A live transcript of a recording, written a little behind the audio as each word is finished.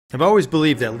I've always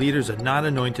believed that leaders are not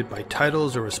anointed by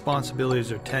titles or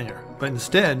responsibilities or tenure, but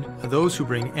instead are those who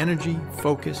bring energy,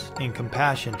 focus, and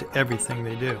compassion to everything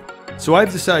they do. So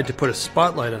I've decided to put a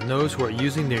spotlight on those who are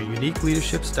using their unique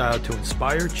leadership style to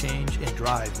inspire change and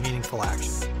drive meaningful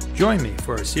action. Join me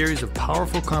for a series of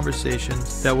powerful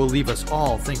conversations that will leave us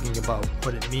all thinking about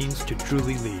what it means to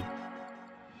truly lead.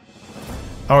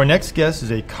 Our next guest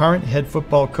is a current head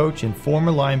football coach and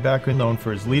former linebacker known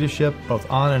for his leadership both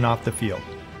on and off the field.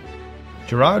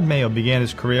 Jerod Mayo began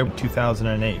his career in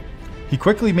 2008. He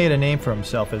quickly made a name for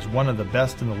himself as one of the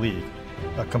best in the league,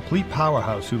 a complete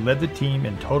powerhouse who led the team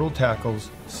in total tackles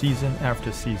season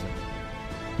after season.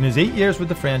 In his 8 years with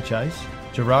the franchise,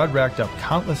 Jerod racked up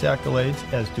countless accolades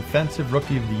as Defensive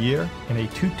Rookie of the Year and a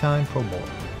two-time Pro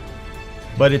Bowler.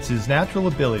 But it's his natural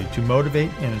ability to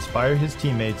motivate and inspire his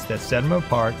teammates that set him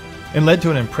apart and led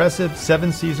to an impressive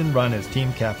 7-season run as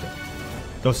team captain.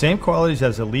 Those same qualities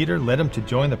as a leader led him to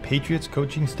join the Patriots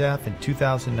coaching staff in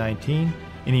 2019,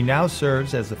 and he now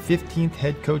serves as the 15th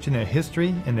head coach in their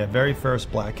history and their very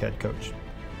first black head coach.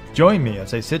 Join me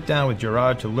as I sit down with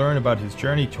Jerod to learn about his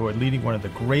journey toward leading one of the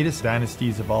greatest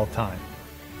dynasties of all time.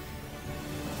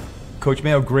 Coach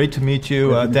Mayo, great to meet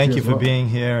you. Thank you for being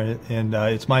here, and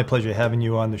it's my pleasure having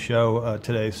you on the show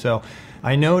today. So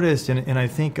I noticed, and I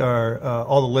think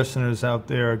all the listeners out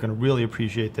there are going to really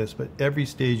appreciate this, but every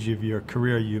stage of your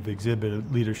career you've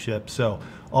exhibited leadership. So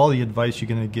all the advice you're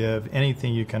going to give,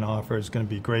 anything you can offer is going to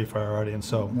be great for our audience.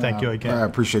 So thank you again. I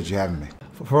appreciate you having me.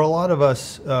 For a lot of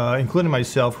us, including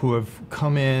myself, who have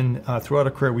come in throughout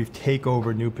our career, we've taken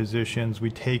over new positions.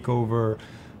 We take over,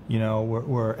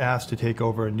 we're asked to take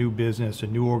over a new business, a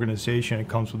new organization. It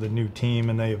comes with a new team,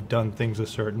 and they have done things a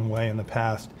certain way in the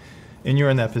past. And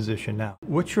you're in that position now.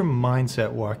 What's your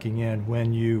mindset walking in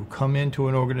when you come into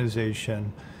an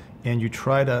organization and you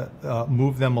try to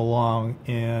move them along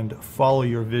and follow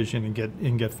your vision and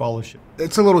get followership?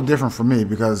 It's a little different for me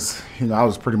because I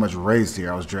was pretty much raised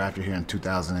here. I was drafted here in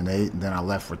 2008, and then I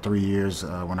left for 3 years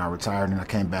when I retired, and I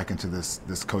came back into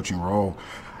this coaching role.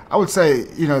 I would say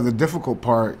the difficult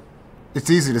part. It's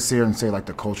easy to sit here and say like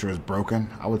the culture is broken.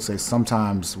 I would say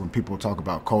sometimes when people talk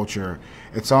about culture,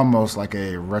 it's almost like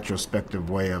a retrospective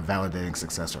way of validating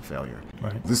success or failure.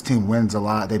 Right. This team wins a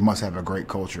lot, they must have a great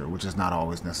culture, which is not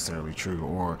always necessarily true.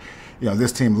 Or,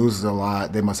 this team loses a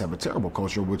lot, they must have a terrible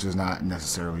culture, which is not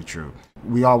necessarily true.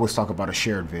 We always talk about a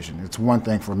shared vision. It's one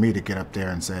thing for me to get up there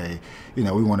and say, we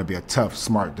want to be a tough,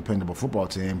 smart, dependable football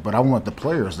team, but I want the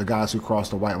players, the guys who cross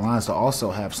the white lines, to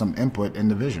also have some input in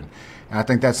the vision. And I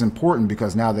think that's important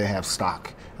because now they have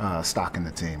stock in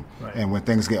the team. Right. And when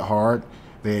things get hard,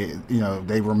 they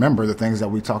remember the things that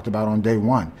we talked about on day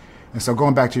one. And so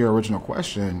going back to your original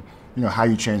question, how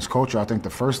you change culture, I think the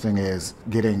first thing is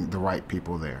getting the right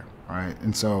people there. Right.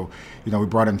 And so, we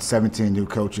brought in 17 new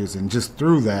coaches, and just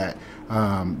through that,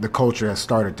 the culture has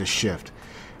started to shift.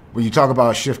 When you talk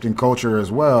about shifting culture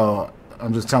as well,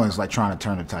 I'm just telling you, it's like trying to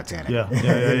turn the Titanic.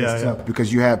 Yeah.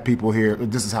 Because you have people here,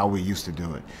 this is how we used to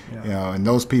do it. Yeah. And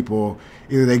those people,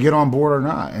 either they get on board or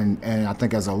not. And I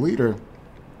think as a leader,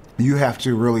 you have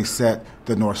to really set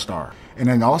the North Star. And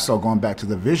then also going back to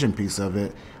the vision piece of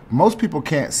it, most people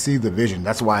can't see the vision.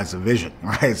 That's why it's a vision,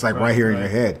 right? It's like right here in your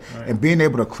head. Right. And being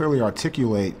able to clearly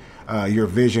articulate your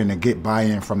vision and get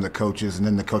buy-in from the coaches, and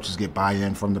then the coaches get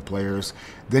buy-in from the players,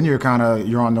 then you're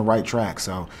on the right track.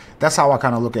 So that's how I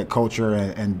kind of look at culture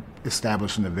and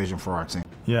establishing the vision for our team.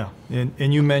 Yeah,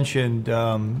 and you mentioned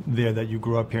there that you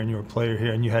grew up here and you were a player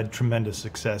here and you had tremendous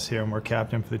success here and were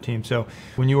captain for the team. So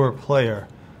when you were a player,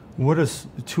 what are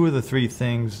 2 of the 3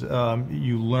 things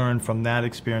you learned from that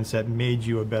experience that made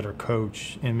you a better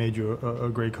coach and made you a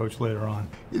great coach later on?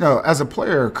 As a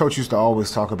player, coach used to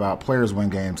always talk about players win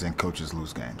games and coaches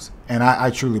lose games. And I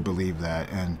truly believe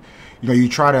that. And, you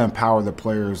try to empower the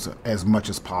players as much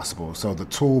as possible. So the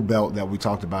tool belt that we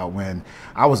talked about when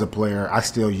I was a player, I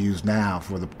still use now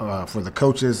for the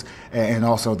coaches and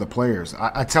also the players.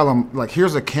 I tell them, like,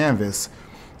 here's a canvas.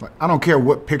 I don't care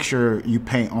what picture you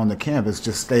paint on the canvas,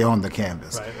 just stay on the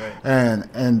canvas. Right.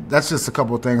 And that's just a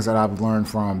couple of things that I've learned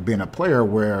from being a player,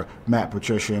 where Matt,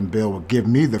 Patricia, and Bill would give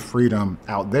me the freedom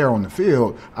out there on the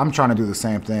field. I'm trying to do the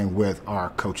same thing with our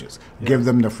coaches. Yeah. Give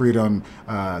them the freedom.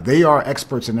 They are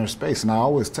experts in their space, and I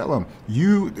always tell them,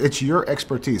 it's your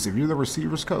expertise. If you're the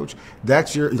receivers coach,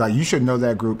 you should know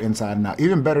that group inside and out,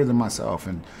 even better than myself.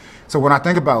 And so when I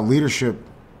think about leadership,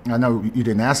 I know you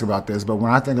didn't ask about this, but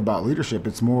when I think about leadership,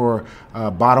 it's more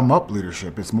bottom-up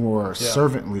leadership. It's more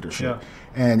servant leadership. Yeah.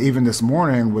 And even this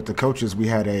morning with the coaches, we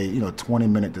had a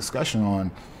 20-minute discussion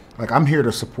on, like, I'm here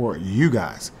to support you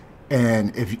guys.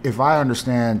 And if I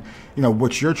understand,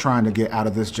 what you're trying to get out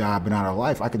of this job and out of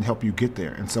life, I can help you get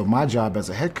there. And so my job as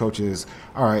a head coach is,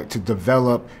 all right, to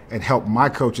develop and help my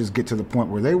coaches get to the point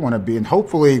where they want to be. And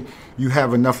hopefully you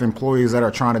have enough employees that are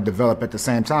trying to develop at the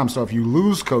same time. So if you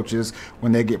lose coaches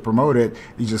when they get promoted,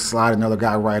 you just slide another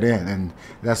guy right in. And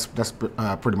that's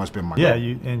pretty much been my goal. Yeah,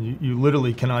 you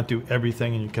literally cannot do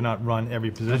everything, and you cannot run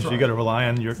every position. Right. You got to rely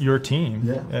on your team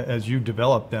as you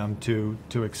develop them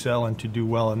to excel and to do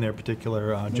well in their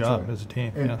particular job as a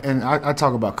team. And I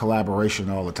talk about collaboration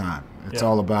all the time. It's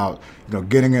all about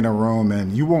getting in a room,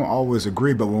 and you won't always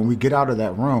agree, but when we get out of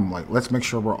that room, let's make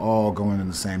sure we're all going in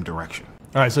the same direction.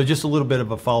 All right, so just a little bit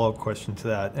of a follow-up question to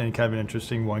that, and kind of an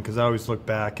interesting one, because I always look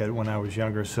back at when I was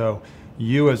younger. So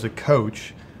you as a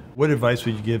coach, what advice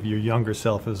would you give your younger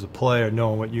self as a player,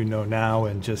 knowing what you know now,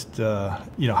 and just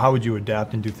how would you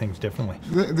adapt and do things differently?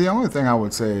 The only thing I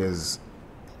would say is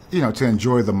to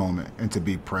enjoy the moment and to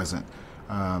be present.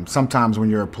 Sometimes when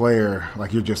you're a player,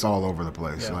 you're just all over the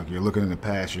place. Yeah. You're looking in the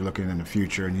past, you're looking in the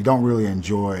future, and you don't really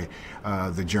enjoy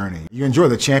the journey. You enjoy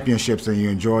the championships and you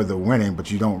enjoy the winning,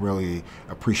 but you don't really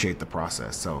appreciate the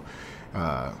process. So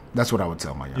that's what I would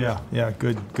tell my young. Yeah,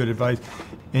 good advice.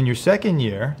 In your second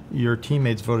year, your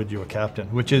teammates voted you a captain,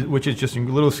 which is just a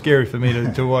little scary for me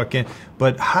to walk in.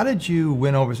 But how did you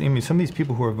win over? I mean, some of these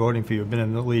people who are voting for you have been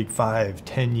in the league 5,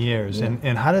 10 years,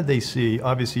 and how did they see?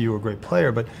 Obviously, you were a great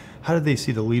player, but how did they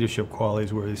see the leadership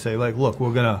qualities where they say, look,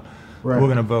 we're gonna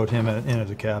vote him in as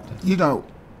a captain?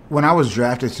 When I was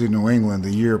drafted to New England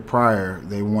the year prior,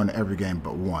 they won every game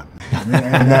but one,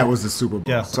 and that was the Super Bowl.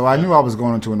 Yeah. So I knew I was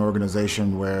going into an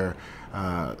organization where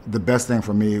the best thing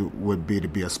for me would be to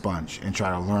be a sponge and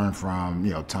try to learn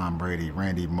from Tom Brady,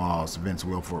 Randy Moss, Vince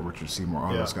Wilfork, Richard Seymour,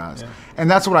 all those guys. Yeah. And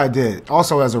that's what I did.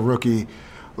 Also, as a rookie,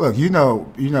 look,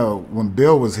 when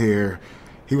Bill was here,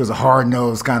 he was a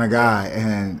hard-nosed kind of guy,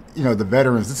 and the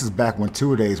veterans. This is back when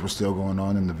two-a-days were still going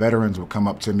on, and the veterans would come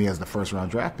up to me as the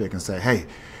first-round draft pick and say,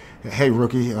 "Hey,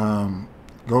 rookie,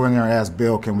 go in there and ask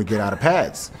Bill, can we get out of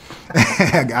pads,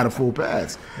 out of full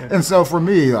pads?" Yeah. And so for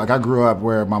me, I grew up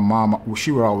where my mom,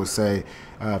 she would always say,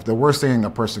 if the worst thing a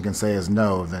person can say is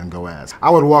no, then go ask. I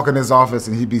would walk in his office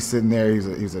and he'd be sitting there.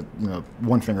 He's a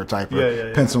one-finger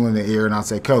typer, pencil in the ear, and I'd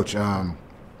say, "Coach,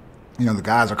 the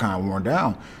guys are kind of worn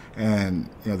down, and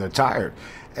they're tired."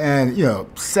 And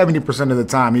 70% of the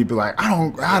time he'd be like,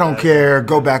 I don't care,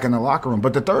 go back in the locker room.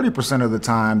 But the 30% of the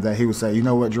time that he would say, "You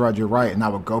know what, Jerod, you're right," and I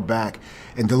would go back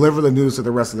and deliver the news to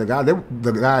the rest of the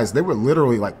guys. They would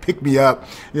literally pick me up,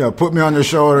 put me on their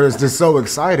shoulders, just so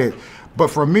excited. But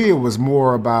for me, it was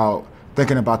more about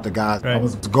thinking about the guys. Right. I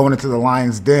was going into the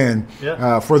Lions' den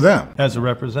for them. As a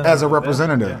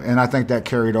representative. Yeah. And I think that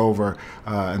carried over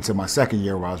into my second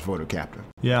year where I was voted captain.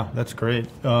 Yeah, that's great.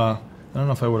 I don't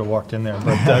know if I would have walked in there,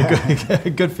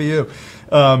 but good for you.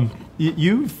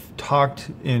 You've talked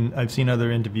I've seen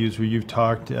other interviews where you've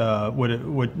talked what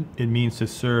it means to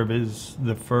serve as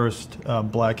the first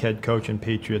black head coach in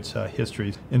Patriots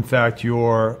history. In fact,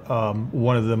 you're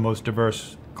one of the most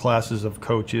diverse classes of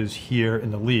coaches here in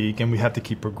the league, and we have to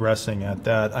keep progressing at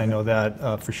that. I know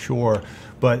that for sure.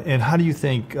 And how do you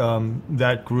think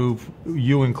that group,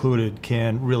 you included,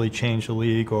 can really change the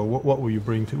league, or what will you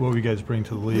guys bring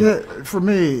to the league? Yeah, for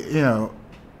me,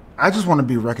 I just want to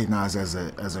be recognized as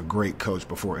a great coach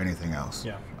before anything else.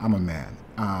 Yeah. I'm a man.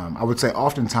 I would say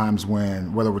oftentimes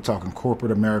whether we're talking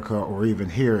corporate America or even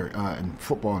here in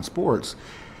football and sports,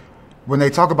 when they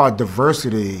talk about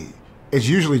diversity, it's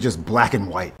usually just black and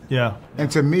white. Yeah. And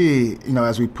to me,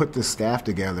 as we put this staff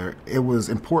together, it was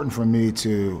important for me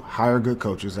to hire good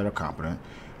coaches that are competent,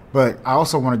 but I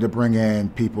also wanted to bring in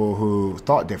people who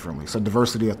thought differently. So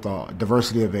diversity of thought,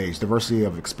 diversity of age, diversity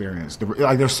of experience.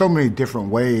 There's so many different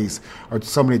ways to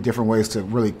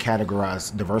really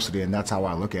categorize diversity, and that's how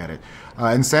I look at it.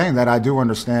 And saying that, I do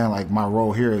understand my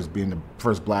role here as being the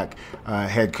first black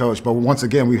head coach. But once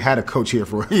again, we've had a coach here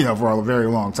for a very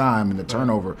long time in the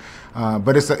turnover.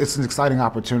 But it's an exciting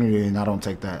opportunity, and I don't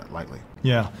take that lightly.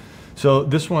 Yeah. So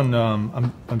this one,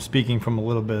 I'm speaking from a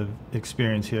little bit of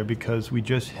experience here because we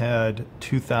just had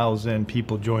 2,000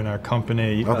 people join our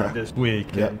company this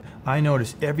week. Yep. And I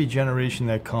notice every generation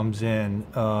that comes in,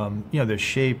 they're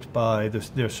shaped by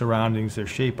their surroundings, they're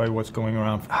shaped by what's going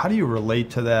around. How do you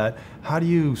relate to that? How do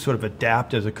you sort of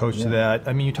adapt as a coach to that?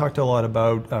 I mean, you talked a lot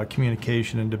about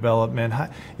communication and development. How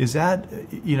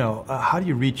do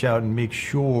you reach out and make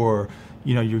sure,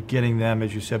 you're getting them,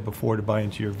 as you said before, to buy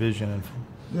into your vision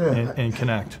and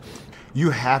connect? You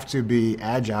have to be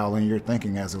agile in your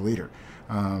thinking as a leader.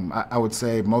 I would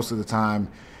say most of the time,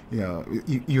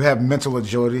 you have mental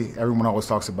agility. Everyone always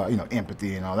talks about,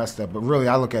 empathy and all that stuff. But really,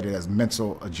 I look at it as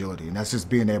mental agility. And that's just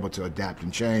being able to adapt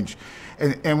and change.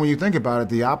 And when you think about it,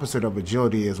 the opposite of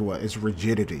agility is what? It's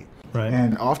rigidity. Right.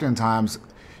 And oftentimes,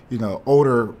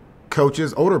 older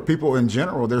coaches, older people in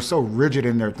general, they're so rigid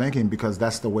in their thinking because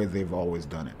that's the way they've always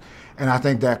done it. And I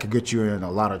think that could get you in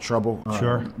a lot of trouble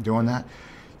doing that.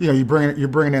 You're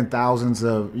bringing in thousands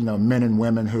of, men and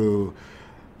women who,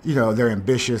 they're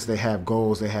ambitious, they have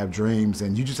goals, they have dreams,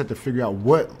 and you just have to figure out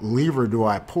what lever do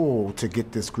I pull to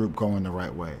get this group going the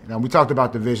right way. Now, we talked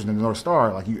about the vision and the North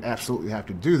Star, like you absolutely have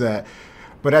to do that.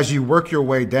 But as you work your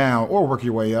way down or work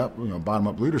your way up,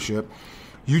 bottom-up leadership,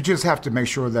 you just have to make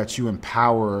sure that you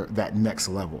empower that next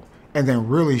level and then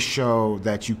really show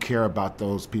that you care about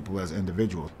those people as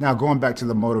individuals. Now, going back to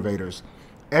the motivators,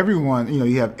 everyone,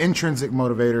 you have intrinsic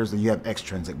motivators and you have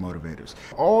extrinsic motivators.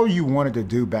 All you wanted to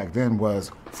do back then was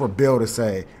for Bill to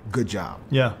say, good job.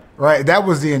 Yeah. Right? That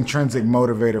was the intrinsic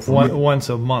motivator for me. Once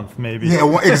a month, maybe.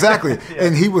 Yeah, exactly. Yeah.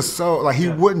 And he was so, we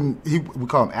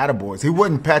call him attaboys. He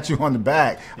wouldn't pat you on the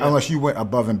back unless you went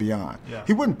above and beyond. Yeah.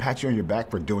 He wouldn't pat you on your back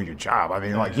for doing your job. I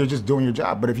mean, you're just doing your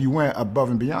job. But if you went above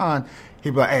and beyond,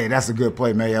 he'd be like, hey, that's a good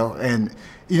play, Mayo. And,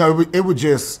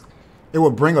 it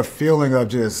would bring a feeling of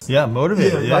just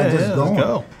motivated. Just going. Let's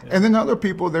go. And then other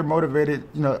people, they're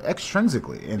motivated,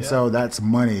 extrinsically, and so that's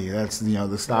money, that's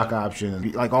the stock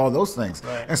option, like all those things.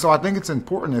 Right. And so I think it's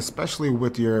important, especially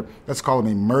with your, let's call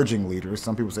them emerging leaders.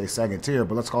 Some people say second tier,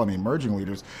 but let's call them emerging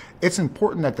leaders. It's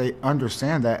important that they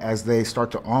understand that as they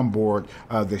start to onboard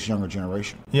this younger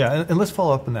generation. Yeah, and let's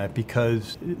follow up on that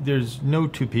because there's no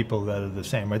two people that are the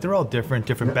same, right? They're all different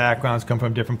backgrounds, come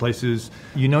from different places.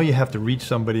 You have to reach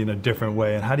somebody in a different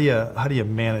way, and how do you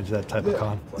manage that type of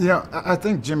conflict? I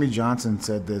think Jimmy Johnson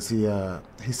said this.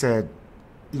 He said,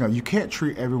 you can't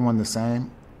treat everyone the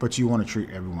same, but you want to treat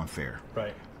everyone fair.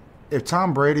 Right. If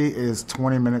Tom Brady is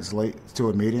 20 minutes late to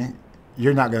a meeting,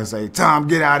 you're not going to say, Tom,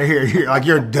 get out of here. Like,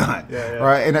 you're done.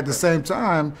 Right? And at the same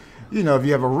time, if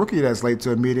you have a rookie that's late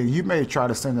to a meeting, you may try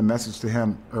to send a message to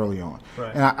him early on.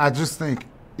 Right. And I just think,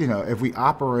 if we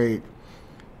operate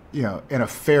in a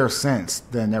fair sense,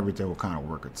 then everything will kind of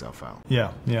work itself out.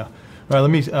 Yeah. All right,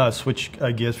 let me switch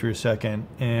gears for a second,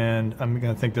 and I'm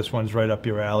going to think this one's right up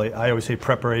your alley. I always say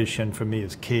preparation for me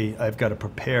is key. I've got to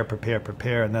prepare,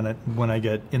 and then when I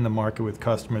get in the market with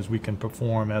customers, we can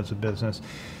perform as a business.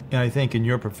 And I think in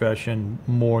your profession,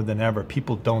 more than ever,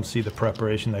 people don't see the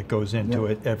preparation that goes into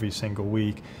it every single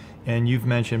week. And you've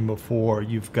mentioned before,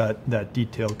 you've got that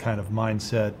detailed kind of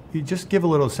mindset. You just give a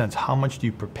little sense, how much do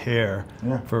you prepare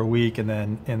for a week, and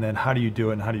then how do you do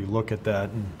it, and how do you look at that?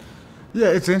 Yeah,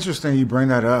 it's interesting you bring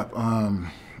that up,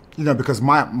 because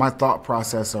my thought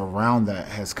process around that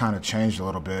has kind of changed a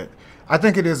little bit. I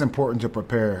think it is important to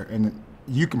prepare, and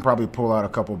you can probably pull out a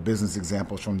couple of business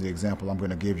examples from the example I'm going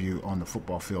to give you on the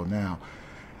football field now.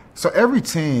 So every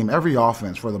team, every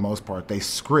offense, for the most part, they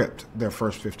script their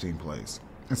first 15 plays.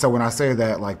 And so when I say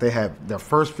that, they have their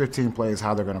first 15 plays,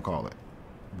 how they're going to call it.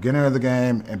 Beginning of the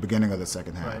game and beginning of the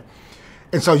second half. Right.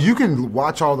 And so you can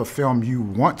watch all the film you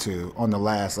want to on the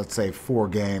last, let's say, 4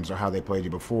 games or how they played you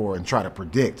before and try to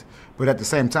predict. But at the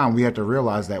same time, we have to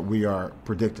realize that we are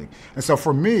predicting. And so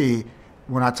for me,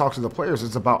 when I talk to the players,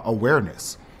 it's about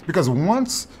awareness. Because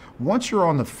once you're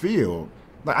on the field,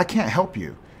 I can't help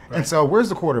you. Right. And so where's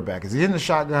the quarterback? Is he in the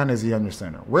shotgun? Is he under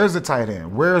center? Where's the tight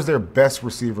end? Where is their best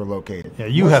receiver located? Yeah,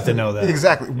 you have to know that.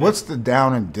 Exactly. Yeah. What's the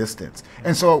down and distance?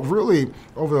 And so really,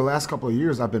 over the last couple of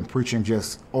years, I've been preaching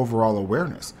just overall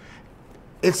awareness.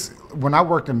 It's when I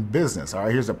worked in business. All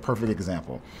right, here's a perfect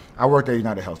example. I worked at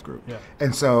United Health Group. Yeah.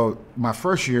 And so my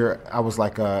first year, I was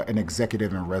like an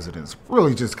executive in residence,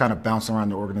 really just kind of bouncing around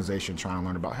the organization trying to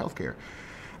learn about healthcare.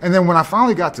 And then when I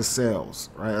finally got to sales,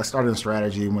 right, I started in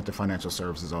strategy, went to financial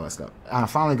services, all that stuff. And I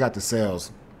finally got to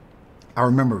sales. I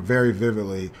remember very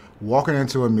vividly walking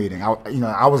into a meeting.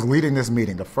 I was leading this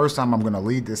meeting, the first time I'm going to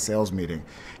lead this sales meeting,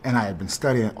 and I had been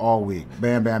studying all week.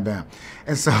 Bam, bam, bam.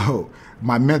 And so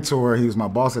my mentor, he was my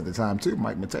boss at the time too,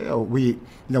 Mike Mateo. We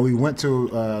went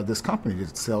to this company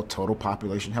to sell total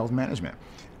population health management.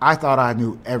 I thought I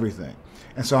knew everything,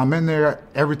 and so I'm in there.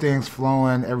 Everything's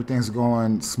flowing, everything's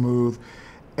going smooth.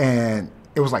 And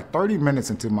it was like 30 minutes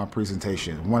into my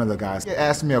presentation, one of the guys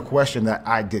asked me a question that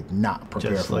I did not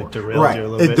prepare just for. Like derailed you a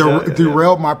little bit. It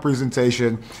derailed my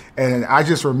presentation. And I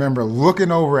just remember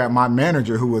looking over at my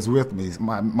manager who was with me,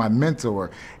 my mentor,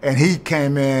 and he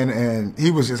came in and he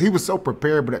was so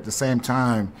prepared, but at the same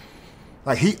time,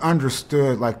 he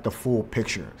understood the full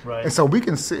picture. Right. And so we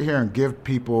can sit here and give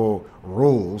people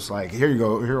rules, here you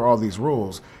go, here are all these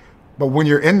rules. But when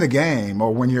you're in the game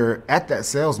or when you're at that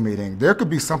sales meeting, there could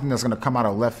be something that's going to come out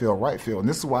of left field, right field. And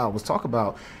this is why I was talking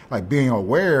about like being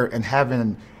aware and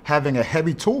having a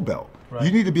heavy tool belt. Right.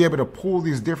 You need to be able to pull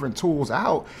these different tools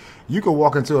out. You could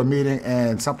walk into a meeting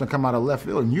and something come out of left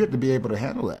field, and you have to be able to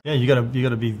handle that. Yeah, you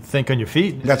gotta be think on your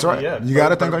feet. That's right. Yeah, you got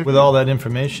to think on your feet. With all that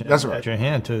information That's right. at your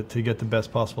hand to get the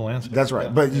best possible answer. That's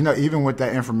right. But even with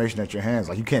that information at your hands,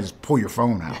 like you can't just pull your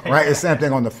phone out, right? It's the same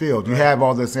thing on the field. You have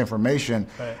all this information,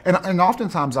 and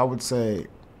oftentimes I would say,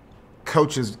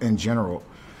 coaches in general,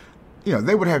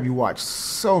 they would have you watch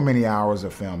so many hours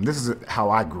of film. This is how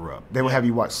I grew up. They would have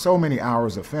you watch so many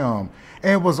hours of film.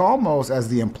 And it was almost, as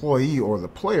the employee or the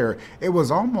player, it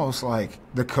was almost like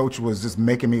the coach was just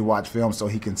making me watch film so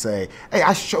he can say, hey,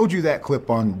 I showed you that clip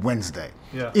on Wednesday.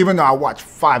 Yeah. Even though I watched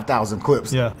 5,000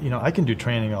 clips. Yeah, I can do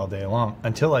training all day long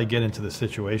until I get into the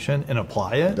situation and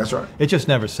apply it. That's right. It just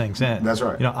never sinks in. That's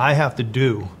right. I have to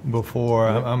do before.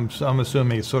 I'm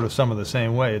assuming it's sort of some of the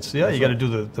same way. It's you got to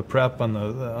do the prep on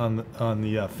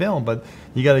the film, but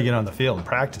you got to get on the field and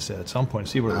practice it at some point,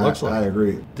 see what it looks like. I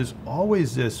agree. There's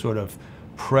always this sort of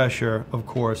pressure, of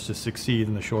course, to succeed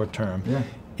in the short term. Yeah.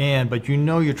 But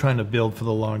you're trying to build for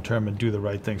the long term and do the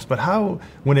right things. But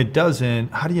when it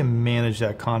doesn't, how do you manage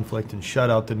that conflict and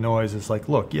shut out the noise? It's like,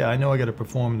 look, I know I got to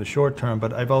perform in the short term,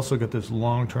 but I've also got this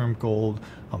long-term goal.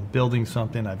 I'm building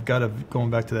something. I've got to, going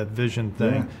back to that vision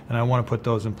thing, and I want to put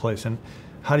those in place. And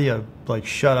how do you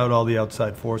shut out all the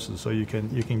outside forces so you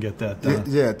can get that done?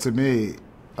 Yeah, to me,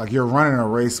 like you're running a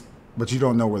race, but you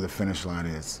don't know where the finish line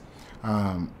is.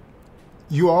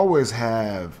 You always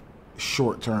have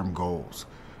short-term goals.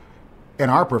 In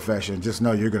our profession, just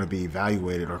know you're going to be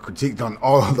evaluated or critiqued on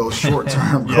all of those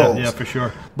short-term goals. Yeah, for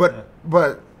sure.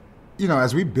 But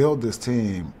as we build this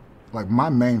team, like my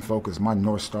main focus, my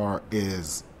North Star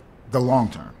is the long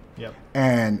term. Yep.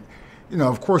 And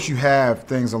of course, you have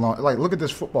things along. Like, look at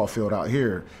this football field out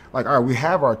here. Like, all right, we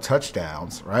have our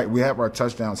touchdowns, right? We have our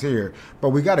touchdowns here, but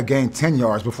we got to gain 10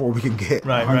 yards before we can get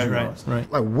 100 yards. Right.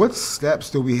 Like, what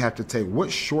steps do we have to take? What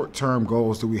short-term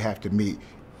goals do we have to meet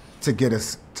to get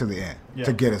us to the end,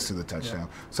 to get us to the touchdown?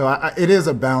 So it is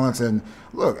a balance. And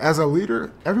look, as a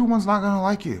leader, everyone's not going to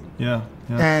like you. Yeah.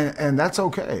 And that's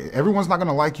okay. Everyone's not going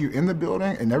to like you in the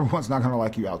building, and everyone's not going to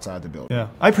like you outside the building. Yeah.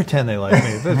 I pretend they like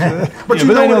me, but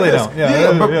I know they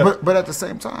don't. But at the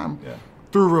same time,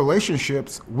 through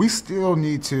relationships, we still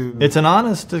need to. It's an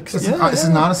honest. It's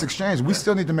an honest exchange. We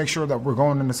still need to make sure that we're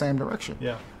going in the same direction.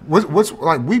 Yeah. What's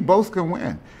like we both can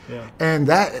win. Yeah. And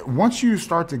that once you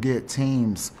start to get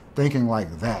teams thinking like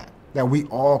that we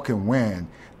all can win,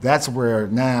 that's where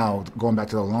now, going back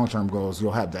to the long-term goals,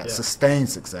 you'll have that sustained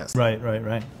success. Right.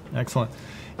 Excellent.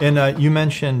 And you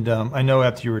mentioned, I know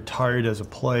after you retired as a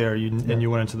player, and you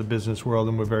went into the business world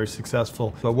and were very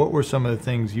successful, but what were some of the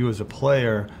things you as a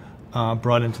player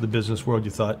brought into the business world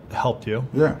you thought helped you?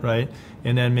 Yeah. Right?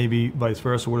 And then maybe vice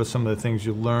versa, what are some of the things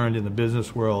you learned in the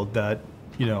business world that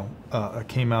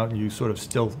came out and you sort of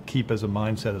still keep as a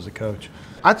mindset as a coach?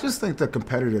 I just think the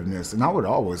competitiveness, and I would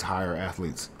always hire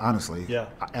athletes, honestly,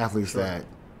 athletes that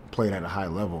played at a high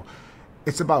level.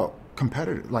 It's about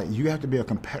competitive. Like, you have to be a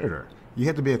competitor. You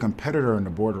have to be a competitor in the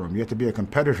boardroom. You have to be a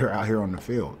competitor out here on the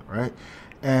field, right?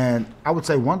 And I would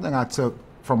say one thing I took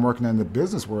from working in the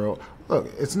business world, look,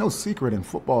 it's no secret in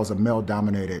football is a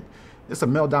male-dominated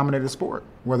sport,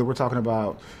 whether we're talking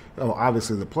about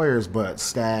obviously the players, but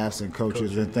staffs and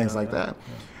coaches and things like that.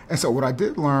 Yeah. And so what I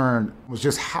did learn was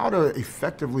just how to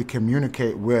effectively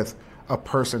communicate with a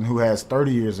person who has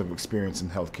 30 years of experience in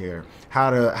healthcare, how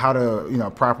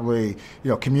to properly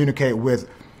communicate with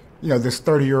this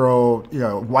 30-year-old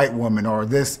white woman, or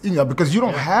this because you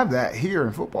don't have that here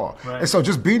in football. Right. And so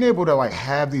just being able to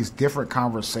have these different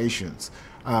conversations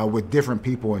with different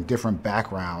people and different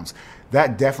backgrounds,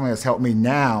 that definitely has helped me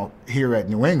now here at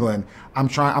New England.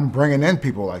 I'm bringing in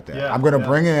people like that. I'm going to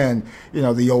bring in,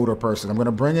 the older person. I'm going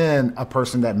to bring in a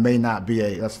person that may not be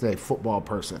let's say, football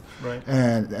person. Right.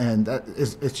 And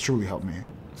it's truly helped me.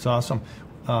 It's awesome.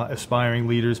 Aspiring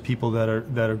leaders, people that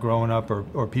are growing up,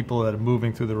 or people that are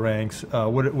moving through the ranks.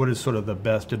 What is sort of the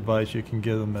best advice you can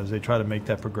give them as they try to make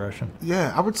that progression?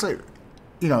 Yeah, I would say,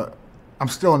 I'm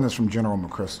stealing this from General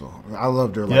McChrystal. I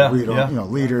love their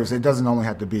leaders. It doesn't only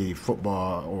have to be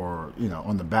football or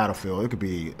on the battlefield. It could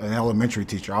be an elementary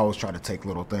teacher. I always try to take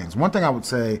little things. One thing I would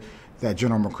say that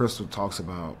General McChrystal talks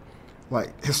about,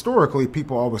 like, historically,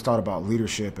 people always thought about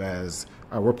leadership as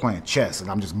we're playing chess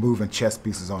and I'm just moving chess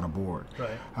pieces on a board.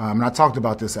 Right. And I talked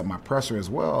about this at my presser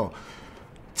as well.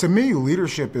 To me,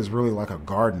 leadership is really like a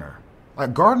gardener.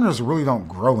 Like, gardeners really don't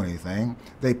grow anything.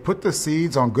 They put the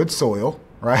seeds on good soil.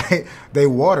 right? They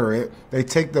water it, they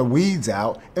take the weeds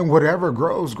out, and whatever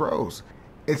grows, grows.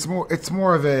 It's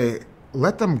more of a,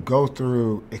 let them go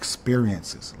through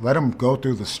experiences. Let them go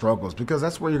through the struggles, because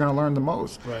that's where you're going to learn the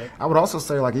most. Right. I would also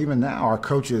say, like, even now, our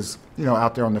coaches,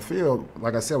 out there on the field,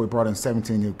 like I said, we brought in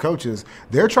 17 new coaches.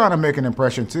 They're trying to make an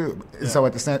impression too. Yeah.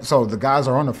 So the guys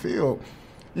are on the field.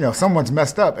 Someone's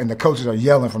messed up, and the coaches are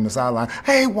yelling from the sideline,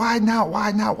 "Hey, why now?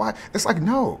 Why now? Why?" It's like,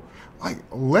 no. Like,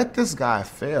 let this guy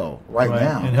fail right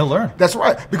now. And he'll learn. That's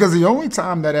right. Because the only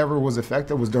time that ever was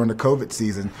effective was during the COVID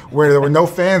season, where there were no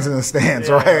fans in the stands,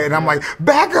 right? And I'm like,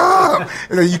 back up!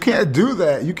 You can't do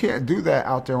that. You can't do that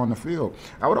out there on the field.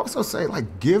 I would also say,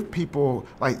 like, give people,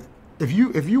 like, if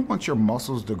you want your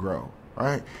muscles to grow,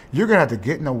 right, you're going to have to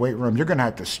get in the weight room. You're going to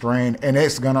have to strain, and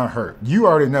it's going to hurt. You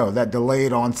already know that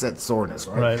delayed onset soreness,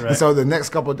 right? And so the next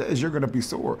couple of days, you're going to be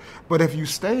sore. But if you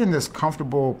stay in this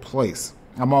comfortable place,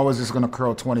 I'm always just going to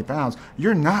curl 20 pounds,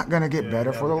 you're not going to get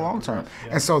better for the long term.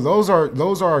 And so those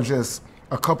are just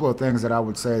a couple of things that I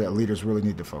would say that leaders really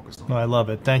need to focus on. Well, I love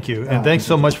it. Thank you. And thanks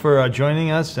so much for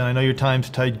joining us. And I know your time's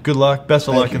tight. Good luck. Best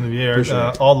of luck in the year.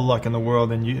 All the luck in the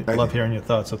world. And love hearing your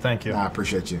thoughts. So thank you. I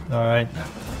appreciate you. All right.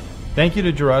 Thank you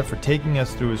to Jerod for taking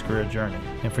us through his career journey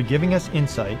and for giving us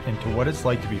insight into what it's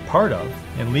like to be part of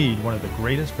and lead one of the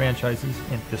greatest franchises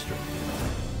in history.